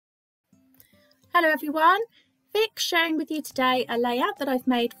Hello everyone, Vic sharing with you today a layout that I've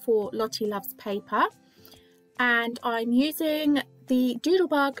made for Lottie Loves Paper, and I'm using the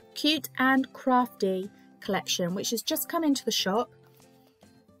Doodlebug Cute and Crafty collection, which has just come into the shop,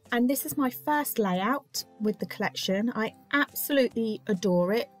 and this is my first layout with the collection. I absolutely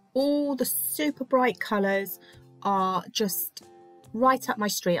adore it. All the super bright colours are just right up my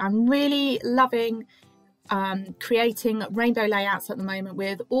street. I'm really loving creating rainbow layouts at the moment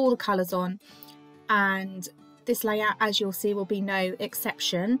with all the colours on, and this layout, as you'll see, will be no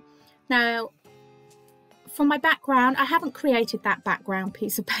exception. Now, for my background, I haven't created that background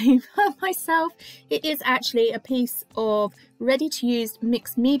piece of paper myself. It is actually a piece of ready-to-use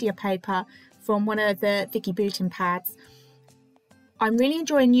mixed media paper from one of the Vicki Boutin pads. I'm really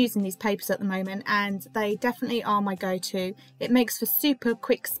enjoying using these papers at the moment, and they definitely are my go-to. It makes for super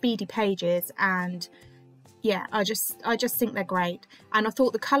quick, speedy pages, and yeah, I just think they're great. And I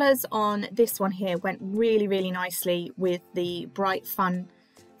thought the colours on this one here went really nicely with the bright, fun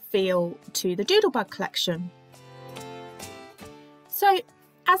feel to the Doodlebug collection. So,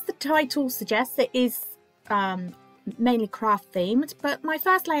 as the title suggests, it is mainly craft themed, but my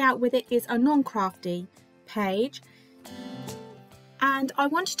first layout with it is a non-crafty page. And I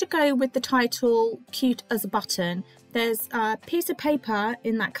wanted to go with the title Cute as a Button. There's a piece of paper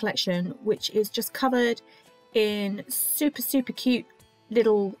in that collection which is just covered in super cute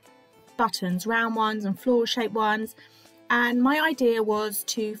little buttons, round ones and floral shaped ones, and my idea was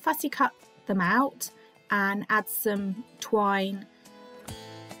to fussy cut them out and add some twine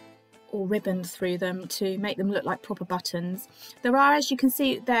or ribbon through them to make them look like proper buttons. There are, as you can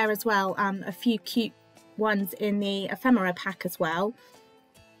see there as well, a few cute ones in the ephemera pack as well,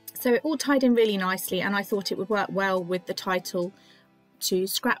 so it all tied in really nicely, and I thought it would work well with the title to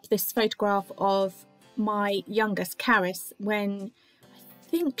scrap this photograph of my youngest, Caris, when I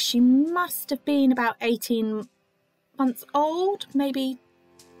think she must have been about 18 months old, maybe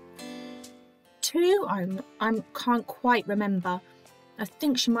 2. I can't quite remember. I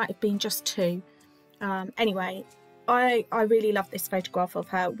think she might have been just 2. Anyway, I really love this photograph of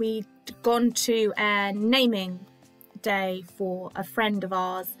her. We'd gone to a naming day for a friend of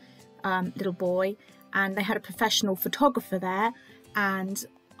ours, little boy, and they had a professional photographer there, and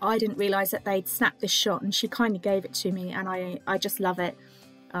I didn't realise that they'd snapped this shot, and she kindly gave it to me, and I just love it.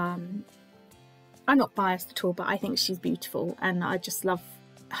 I'm not biased at all, but I think she's beautiful, and I just love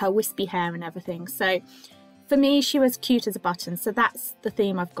her wispy hair and everything. So for me, she was cute as a button, so that's the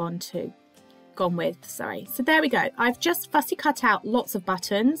theme I've gone with. Sorry. So there we go. I've just fussy cut out lots of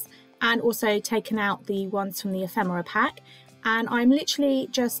buttons and also taken out the ones from the ephemera pack, and I'm literally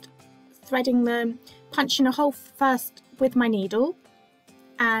just threading them, punching a hole first with my needle,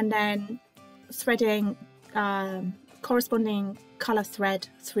 and then threading corresponding colour thread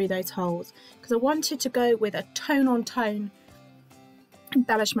through those holes, because I wanted to go with a tone-on-tone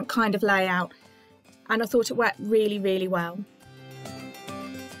embellishment kind of layout, and I thought it worked really well.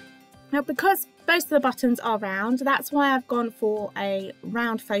 Now, because most of the buttons are round, that's why I've gone for a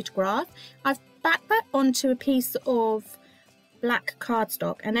round photograph. I've backed that onto a piece of black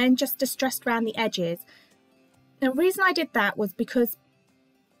cardstock and then just distressed around the edges. The reason I did that was because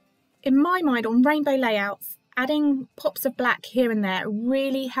in my mind, on rainbow layouts, adding pops of black here and there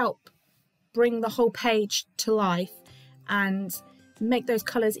really help bring the whole page to life and make those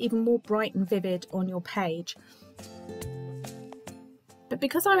colours even more bright and vivid on your page. But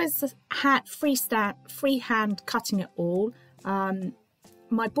because I was freehand cutting it all,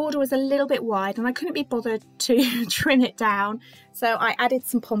 my border was a little bit wide and I couldn't be bothered to trim it down, so I added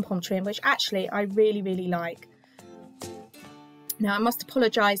some pom-pom trim, which actually I really like. Now, I must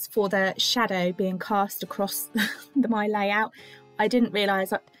apologise for the shadow being cast across my layout. I didn't realise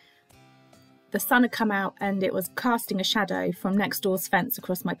that the sun had come out and it was casting a shadow from next door's fence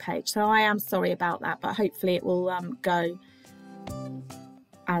across my page. So I am sorry about that, but hopefully it will go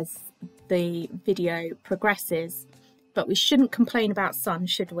as the video progresses. But we shouldn't complain about sun,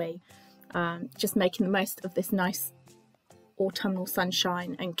 should we? Just making the most of this nice autumnal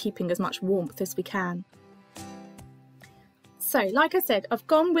sunshine and keeping as much warmth as we can. So, like I said, I've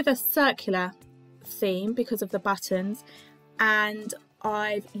gone with a circular theme because of the buttons, and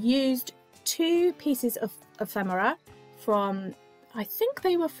I've used 2 pieces of ephemera from, I think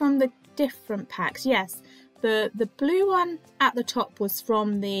they were from the different packs. Yes, the blue one at the top was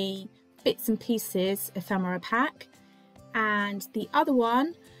from the Bits and Pieces ephemera pack, and the other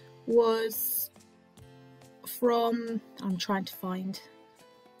one was from, I'm trying to find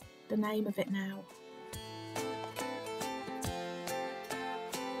the name of it now.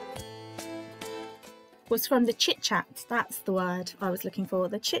 Was from the Chit Chat, that's the word I was looking for,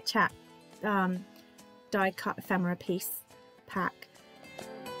 the Chit Chat die cut ephemera piece pack.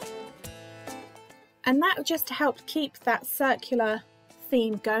 And that just helped keep that circular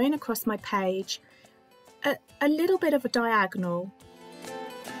theme going across my page, a little bit of a diagonal.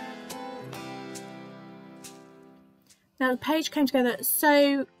 Now the page came together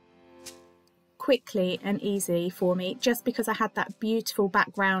so quickly and easy for me, just because I had that beautiful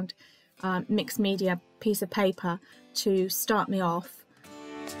background mixed media piece of paper to start me off.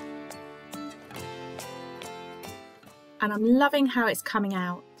 And I'm loving how it's coming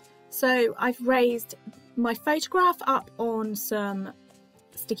out. So I've raised my photograph up on some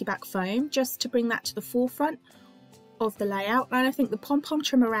sticky back foam just to bring that to the forefront of the layout, and I think the pom-pom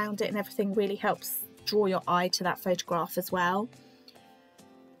trim around it and everything really helps draw your eye to that photograph as well.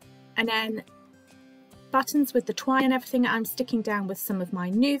 And then buttons with the twine and everything, I'm sticking down with some of my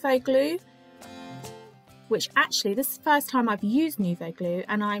Nouveau glue, which actually this is the first time I've used Nouveau glue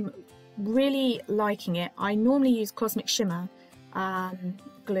and I'm really liking it. I normally use Cosmic Shimmer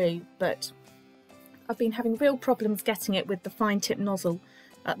glue, but I've been having real problems getting it with the fine tip nozzle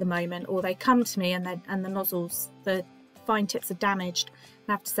at the moment, or they come to me and the nozzles, the fine tips are damaged and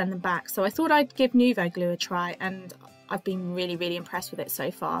I have to send them back. So I thought I'd give Nouveau glue a try, and I've been really impressed with it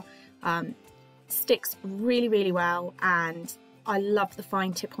so far. Sticks really well, and I love the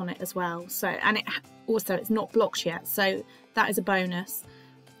fine tip on it as well. So, and it also, it's not blocked yet, so that is a bonus.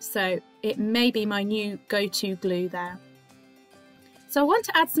 So it may be my new go-to glue there. So I want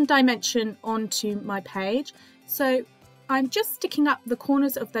to add some dimension onto my page, so I'm just sticking up the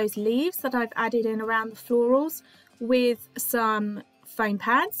corners of those leaves that I've added in around the florals with some foam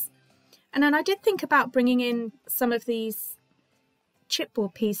pads. And then I did think about bringing in some of these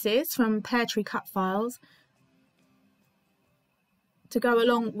chipboard pieces from Pear Tree Cut Files to go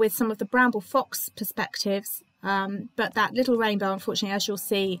along with some of the Bramble Fox perspectives, but that little rainbow, unfortunately, as you'll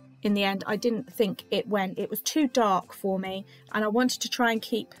see in the end, I didn't think it went. It was too dark for me, and I wanted to try and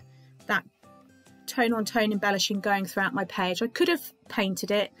keep that tone on tone embellishing going throughout my page. I could have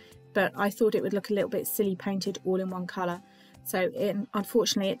painted it, but I thought it would look a little bit silly painted all in one colour, so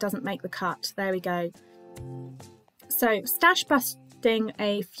unfortunately it doesn't make the cut. There we go. So stash busting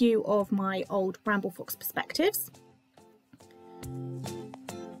a few of my old Bramble Fox perspectives,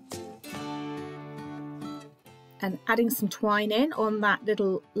 and adding some twine in on that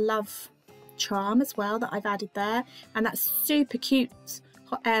little love charm as well that I've added there, and that super cute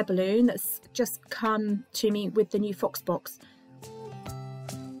hot air balloon that's just come to me with the new Fox box.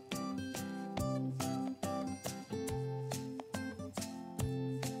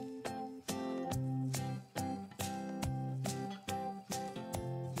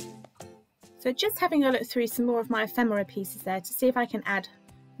 So just having a look through some more of my ephemera pieces there to see if I can add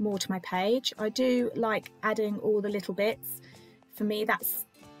more to my page. I do like adding all the little bits. For me, that's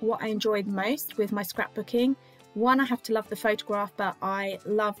what I enjoy the most with my scrapbooking. One, I have to love the photograph, but I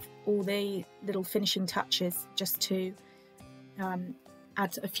love all the little finishing touches just to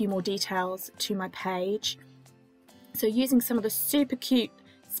add a few more details to my page. So using some of the super cute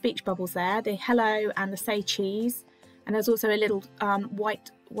speech bubbles there, the hello and the say cheese, and there's also a little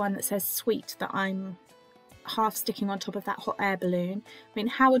white one that says sweet that I'm half sticking on top of that hot air balloon. I mean,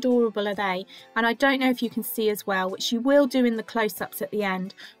 how adorable are they? And I don't know if you can see as well, which you will do in the close-ups at the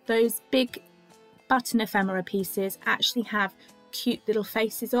end, those big button ephemera pieces actually have cute little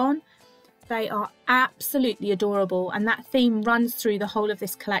faces on. They are absolutely adorable, and that theme runs through the whole of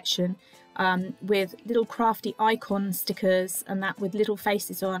this collection, with little crafty icon stickers and that with little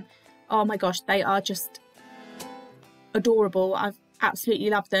faces on. Oh my gosh, they are just adorable. I've absolutely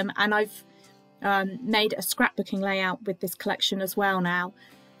loved them, and I've made a scrapbooking layout with this collection as well now,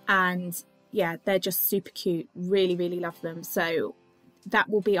 and yeah, they're just super cute. Really love them. So that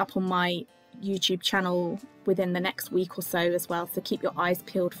will be up on my YouTube channel within the next week or so as well, so keep your eyes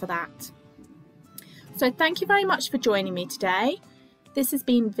peeled for that. So thank you very much for joining me today. This has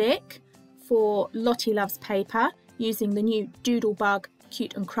been Vic for Lottie Loves Paper, using the new Doodlebug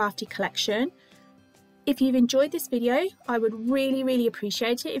Cute and Crafty collection. If you've enjoyed this video, I would really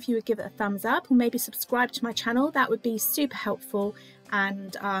appreciate it if you would give it a thumbs up, or maybe subscribe to my channel. That would be super helpful,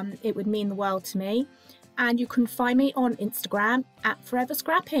 and it would mean the world to me. And you can find me on Instagram at Forever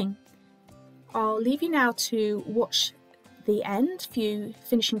Scrapping. I'll leave you now to watch the end, few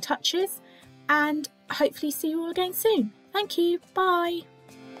finishing touches, and hopefully see you all again soon. Thank you, bye.